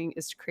we're doing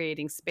is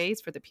creating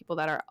space for the people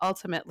that are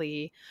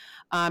ultimately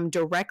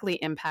directly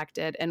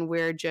impacted. And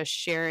we're just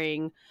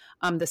sharing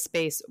the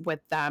space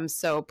with them.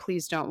 So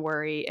please don't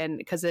worry. And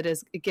because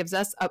it gives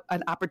us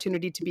an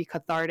opportunity to be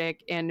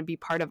cathartic and be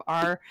part of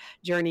our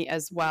journey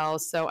as well.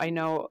 So I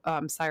know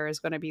Syra is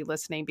going to be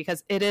listening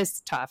because it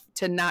is tough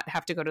to not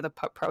have to go to the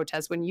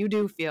protest when you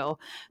do feel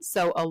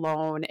so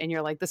alone and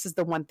you're like, this is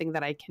the one thing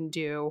that I can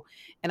do.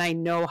 And I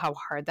know how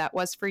hard that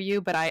was for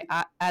you. But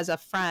I as a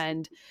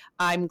friend,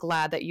 I'm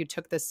glad that you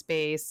took the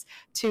space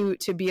to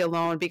be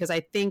alone, because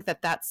I think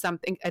that's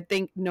something. I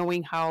think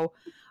knowing how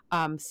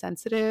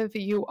sensitive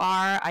you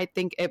are, I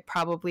think it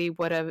probably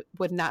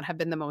would not have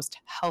been the most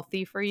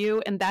healthy for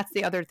you. And that's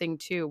the other thing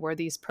too, where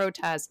these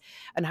protests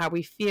and how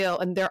we feel.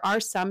 And there are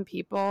some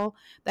people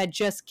that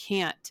just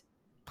can't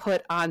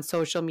put on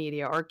social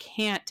media or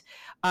can't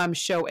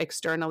show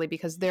externally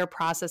because they're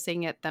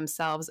processing it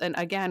themselves. And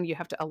again, you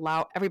have to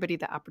allow everybody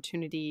the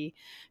opportunity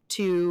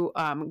to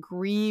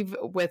grieve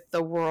with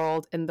the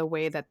world in the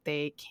way that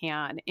they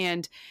can.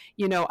 And,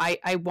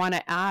 I want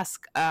to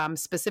ask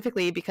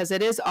specifically, because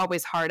it is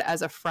always hard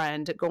as a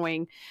friend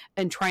going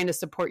and trying to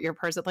support your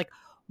person, like,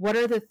 what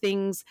are the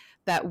things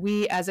that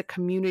we as a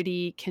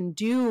community can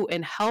do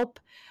and help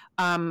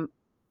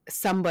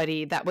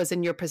somebody that was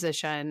in your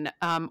position,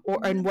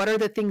 and what are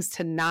the things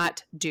to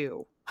not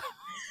do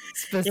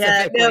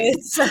specifically? Yeah,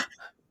 no,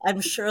 I'm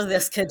sure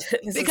this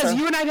because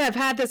you and I have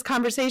had this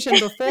conversation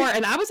before,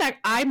 and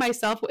I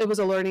myself, it was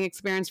a learning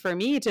experience for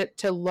me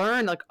to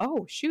learn, like,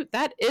 oh shoot,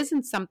 that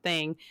isn't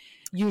something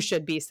you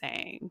should be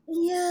saying.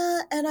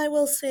 Yeah, and I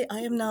will say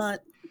I am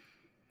not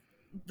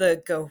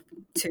the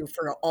go-to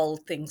for all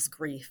things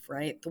grief,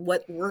 right?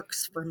 What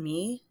works for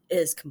me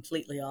is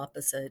completely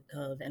opposite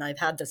of, and I've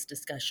had this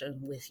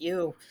discussion with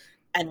you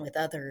and with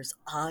others,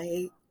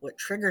 what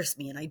triggers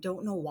me, and I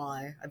don't know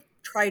why, I've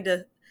tried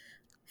to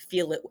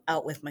feel it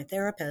out with my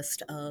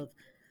therapist of,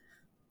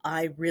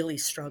 I really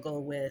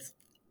struggle with,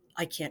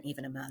 I can't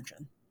even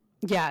imagine.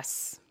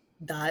 Yes.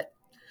 And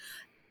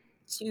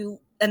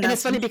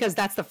it's funny because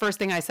that's the first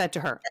thing I said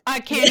to her. I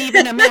can't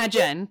even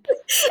imagine.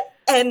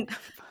 And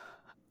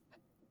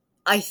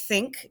I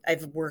think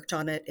I've worked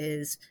on it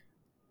is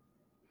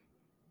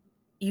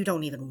you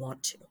don't even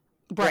want to.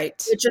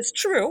 Right. Which is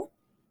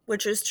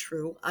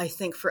true. I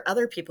think for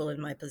other people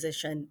in my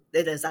position,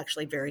 it is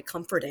actually very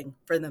comforting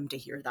for them to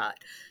hear that,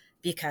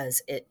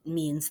 because it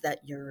means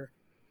that you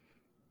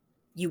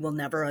will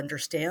never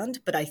understand.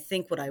 But I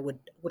think what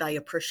I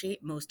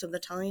appreciate most of the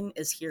time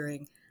is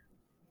hearing,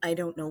 I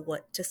don't know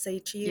what to say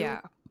to you,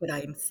 but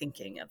I'm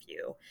thinking of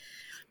you.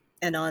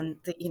 And on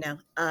the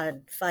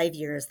 5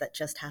 years that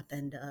just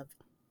happened,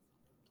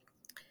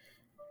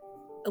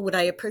 what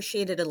I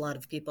appreciated a lot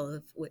of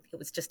people, it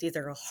was just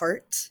either a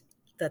heart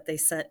that they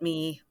sent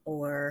me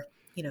or,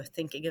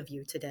 thinking of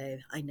you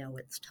today. I know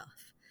it's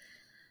tough.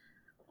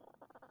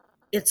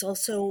 It's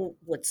also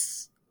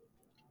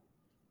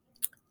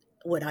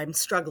what I'm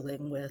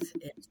struggling with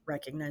is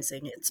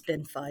recognizing it's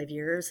been 5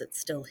 years. It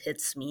still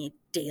hits me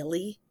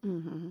daily,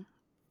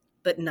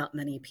 but not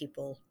many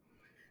people.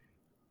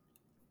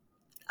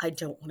 I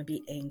don't want to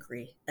be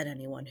angry at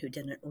anyone who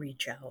didn't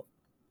reach out.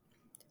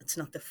 It's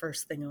not the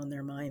first thing on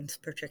their minds,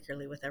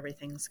 particularly with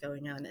everything that's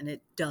going on. And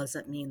it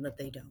doesn't mean that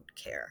they don't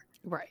care.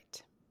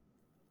 Right.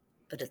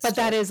 But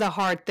that is a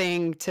hard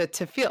thing to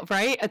feel,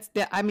 right?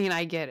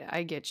 I get it.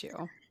 I get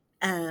you.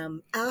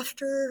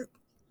 After,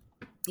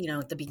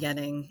 at the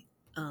beginning,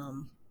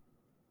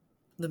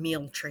 the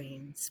meal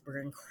trains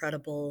were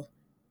incredible,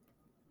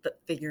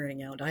 but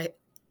figuring out,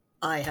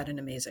 I had an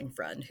amazing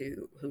friend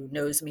who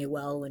knows me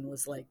well and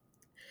was like,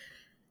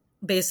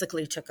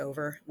 basically took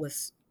over.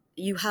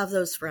 You have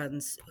those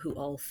friends who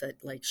all fit,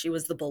 like she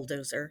was the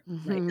bulldozer,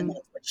 right? And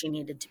that's what she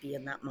needed to be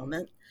in that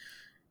moment.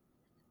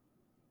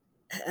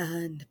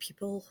 And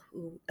people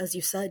who, as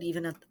you said,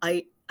 even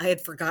I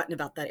had forgotten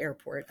about that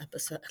airport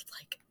episode.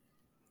 Like,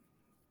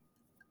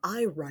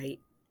 I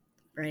write,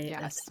 right?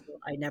 Yes.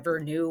 I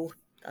never knew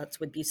that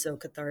would be so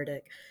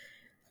cathartic.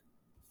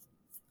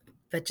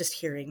 But just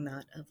hearing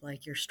that of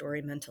like, your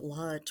story meant a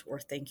lot, or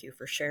thank you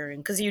for sharing.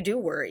 Because you do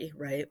worry,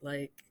 right?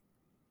 Like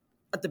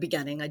at the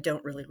beginning, I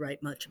don't really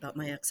write much about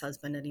my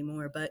ex-husband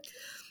anymore, but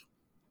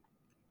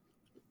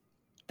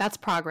That's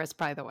progress,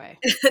 by the way,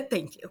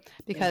 Thank you.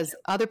 because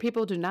other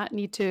people do not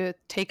need to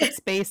take up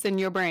space in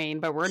your brain,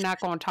 but we're not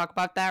going to talk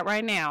about that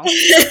right now.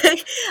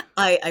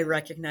 I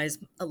recognize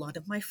a lot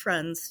of my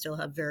friends still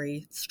have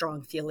very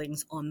strong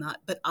feelings on that,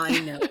 but I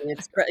know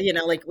it's,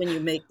 like when you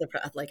make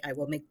like, I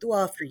will make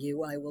dua for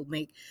you,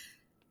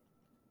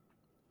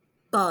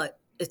 but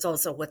it's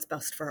also what's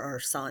best for our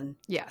son.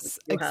 Yes,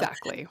 You have.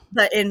 exactly.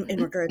 But in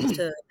regards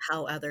to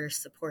how others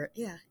support,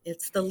 yeah,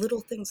 it's the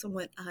little things. And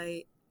what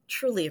I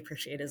truly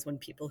appreciate is when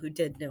people who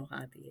did know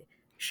Hadi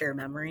share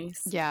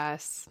memories.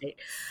 Yes. Right?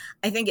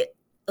 I think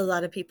a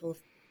lot of people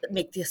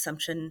make the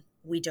assumption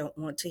we don't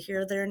want to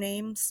hear their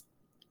names.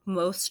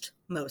 Most,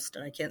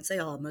 and I can't say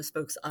all, most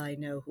folks I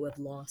know who have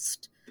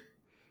lost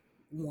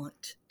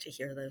want to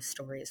hear those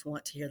stories,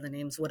 want to hear the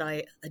names. What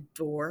I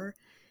adore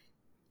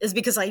is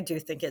because I do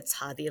think it's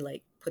Hadi,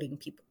 like putting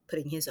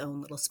his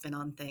own little spin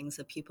on things.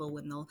 That people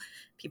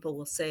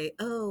will say,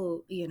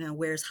 "Oh,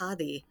 where's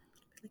Hadi?"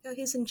 Like, "Oh,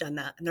 he's in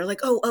Jannah," and they're like,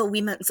 "Oh, we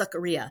meant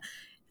Zachariah,"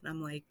 and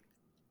I'm like,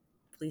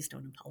 "Please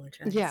don't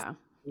apologize." Yeah.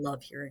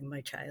 Love hearing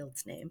my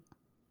child's name.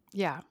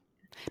 Yeah.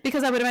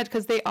 Because I would imagine,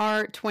 because they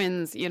are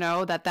twins,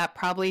 that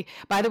probably,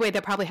 by the way,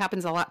 that probably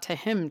happens a lot to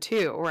him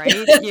too, right?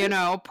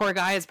 Poor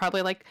guy is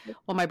probably like,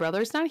 well, my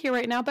brother's not here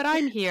right now, but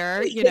I'm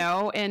here,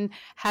 and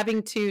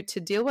having to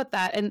deal with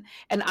that. And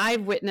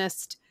I've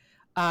witnessed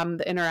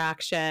the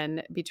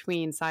interaction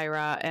between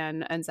Syra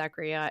and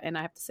Zachariah, and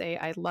I have to say,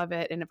 I love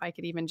it. And if I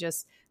could even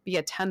just be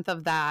a tenth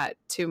of that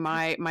to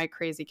my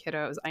crazy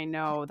kiddos, I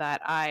know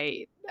that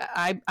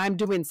I'm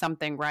doing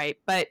something right.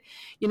 But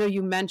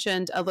you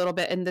mentioned a little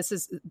bit, and this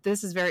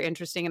is very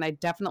interesting, and I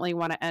definitely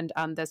want to end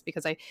on this,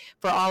 because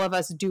for all of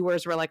us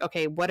doers, we're like,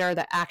 okay, what are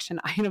the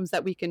action items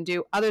that we can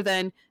do other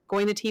than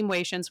going to Team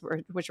Wations,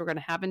 which we're going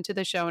to have into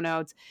the show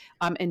notes,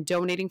 and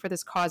donating for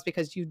this cause,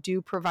 because you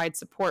do provide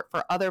support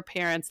for other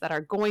parents that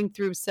are going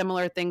through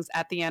similar things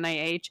at the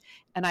NIH.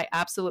 And I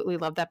absolutely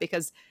love that,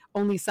 because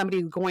only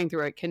somebody going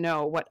through it can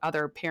know what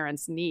other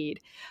parents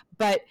need.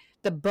 But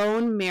the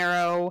bone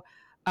marrow,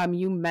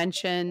 you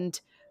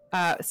mentioned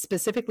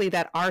specifically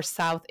that our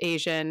South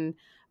Asian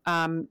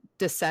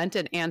descent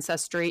and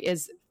ancestry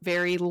is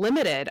very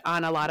limited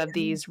on a lot of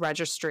these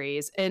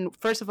registries. And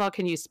first of all,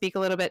 can you speak a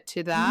little bit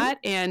to that?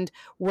 Mm-hmm. And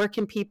where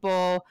can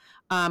people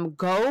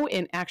go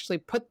and actually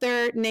put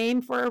their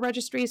name for a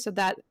registry so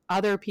that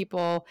other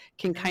people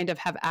can kind of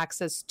have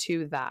access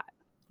to that?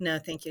 No,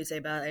 thank you,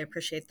 Zeba. I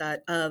appreciate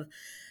that.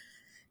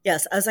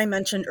 Yes, as I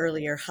mentioned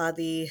earlier,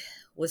 Hadi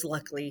was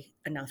lucky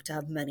enough to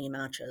have many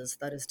matches.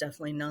 That is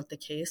definitely not the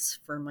case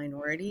for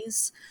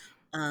minorities.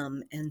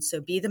 And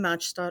so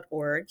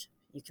bethematch.org,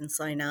 you can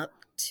sign up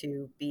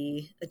to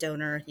be a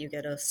donor. You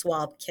get a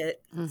swab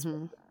kit. It's one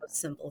of the most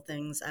simple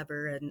things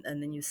ever.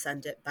 And then you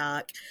send it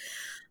back.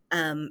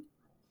 And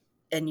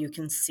you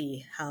can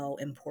see how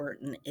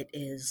important it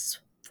is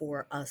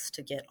for us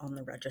to get on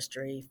the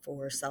registry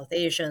for South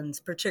Asians,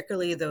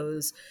 particularly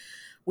those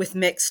with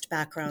mixed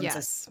backgrounds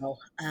as well.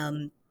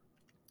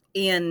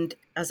 And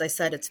as I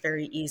said, it's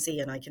very easy.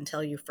 And I can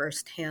tell you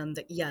firsthand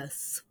that,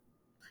 yes,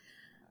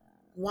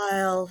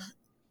 while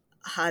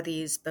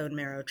Hadi's bone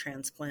marrow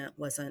transplant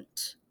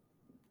wasn't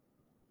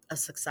a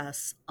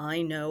success,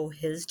 I know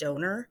his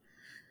donor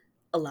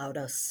allowed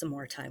us some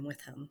more time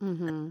with him.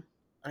 Mm-hmm.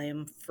 I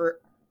am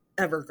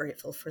forever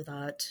grateful for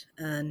that.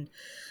 And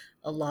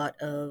a lot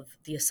of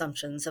the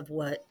assumptions of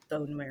what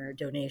bone marrow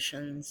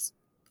donations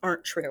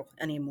aren't true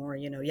anymore.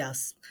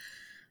 Yes,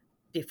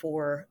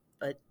 before,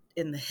 but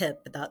in the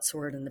hip, that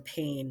sort, and the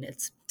pain,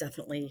 it's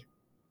definitely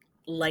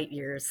light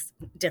years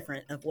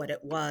different of what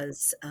it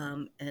was,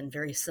 and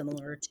very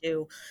similar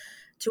to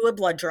a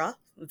blood draw,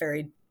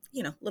 very,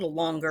 a little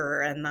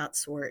longer and that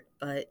sort,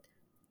 but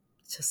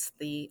just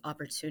the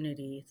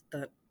opportunity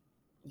that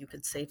you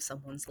could save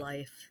someone's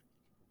life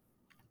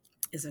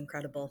is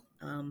incredible.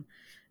 And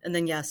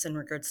then, yes, in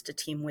regards to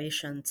Team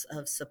Wations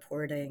of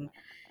supporting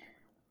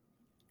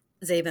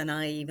Zeba and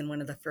I, even one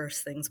of the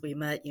first things we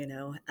met,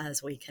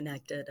 as we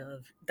connected,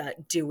 of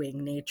that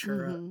doing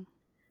nature, mm-hmm.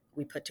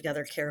 We put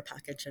together care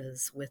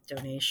packages with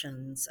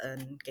donations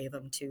and gave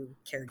them to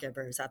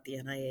caregivers at the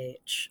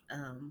NIH.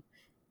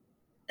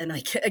 And I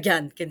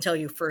can tell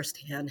you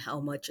firsthand how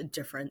much a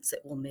difference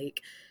it will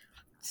make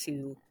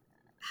to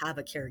have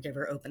a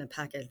caregiver open a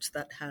package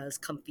that has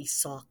comfy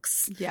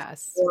socks,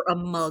 yes, or a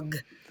mug,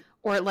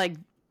 or like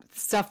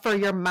stuff for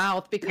your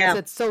mouth, because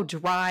it's so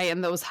dry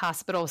in those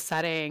hospital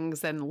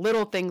settings, and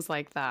little things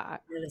like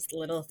that. Just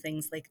little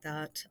things like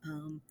that.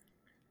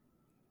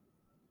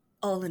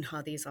 All in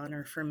Hadi's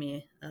honor for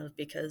me,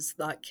 because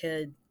that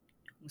kid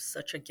was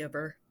such a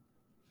giver.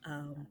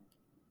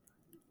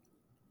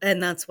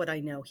 And that's what I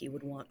know he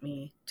would want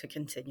me to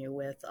continue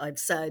with. I've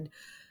said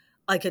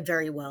I could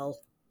very well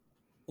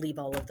leave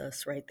all of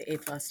this, right? The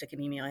aplastic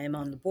anemia. I am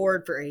on the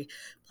board for a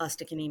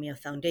plastic anemia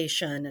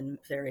foundation and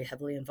very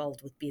heavily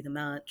involved with Be the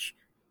Match.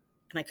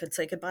 And I could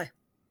say goodbye,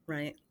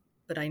 right?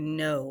 But I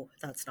know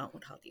that's not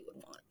what Hadi would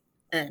want.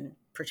 And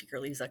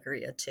particularly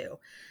Zachariah too.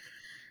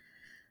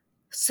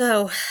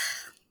 So,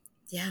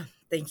 yeah,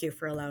 thank you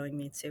for allowing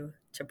me to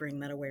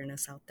bring that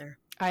awareness out there.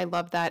 I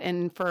love that.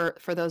 And for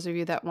those of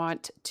you that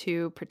want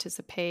to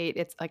participate,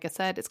 it's like I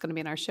said, it's going to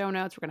be in our show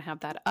notes. We're going to have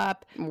that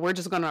up. We're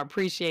just going to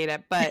appreciate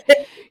it. But,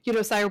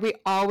 Saira, we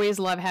always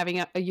love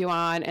having you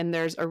on, and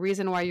there's a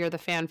reason why you're the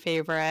fan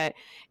favorite.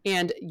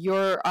 And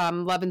your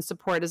love and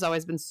support has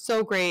always been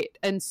so great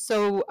and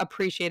so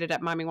appreciated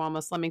at Momming While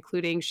Muslim,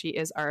 including she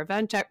is our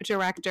event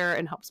director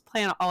and helps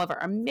plan all of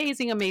our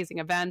amazing, amazing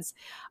events.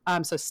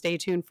 So stay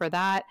tuned for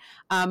that.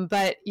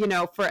 But,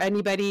 for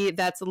anybody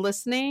that's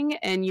listening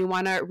and you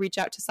want to reach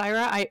out to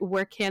Saira,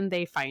 where can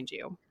they find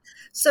you?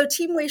 So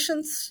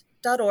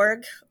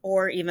teamwations.org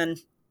or even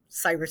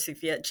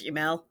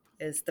sairasufi@gmail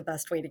is the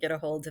best way to get a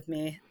hold of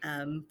me.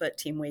 But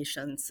Team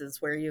Wations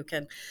is where you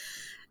can,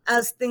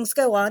 as things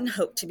go on,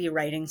 hope to be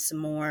writing some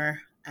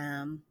more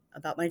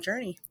about my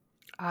journey.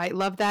 I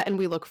love that. And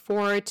we look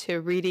forward to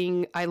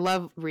reading. I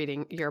love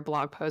reading your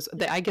blog posts.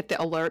 I get the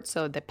alerts,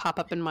 so they pop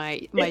up in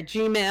my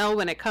Gmail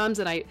when it comes,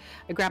 and I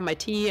grab my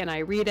tea and I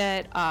read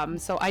it.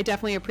 So I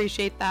definitely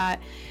appreciate that.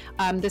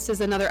 This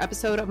is another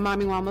episode of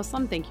Momming While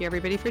Muslim. Thank you,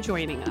 everybody, for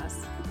joining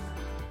us.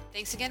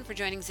 Thanks again for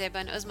joining Zeba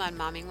and Uzma on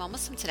Momming While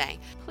Muslim today.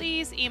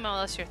 Please email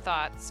us your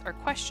thoughts or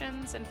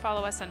questions and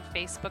follow us on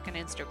Facebook and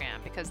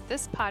Instagram, because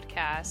this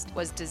podcast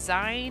was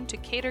designed to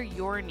cater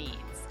your needs.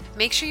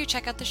 Make sure you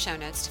check out the show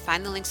notes to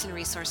find the links and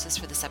resources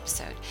for this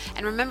episode.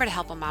 And remember to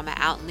help a mama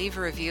out and leave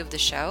a review of the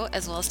show,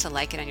 as well as to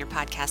like it on your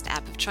podcast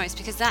app of choice,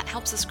 because that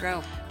helps us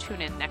grow.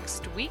 Tune in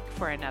next week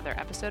for another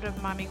episode of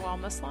Momming While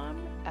Muslim.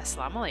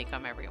 Assalamu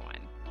alaikum, everyone.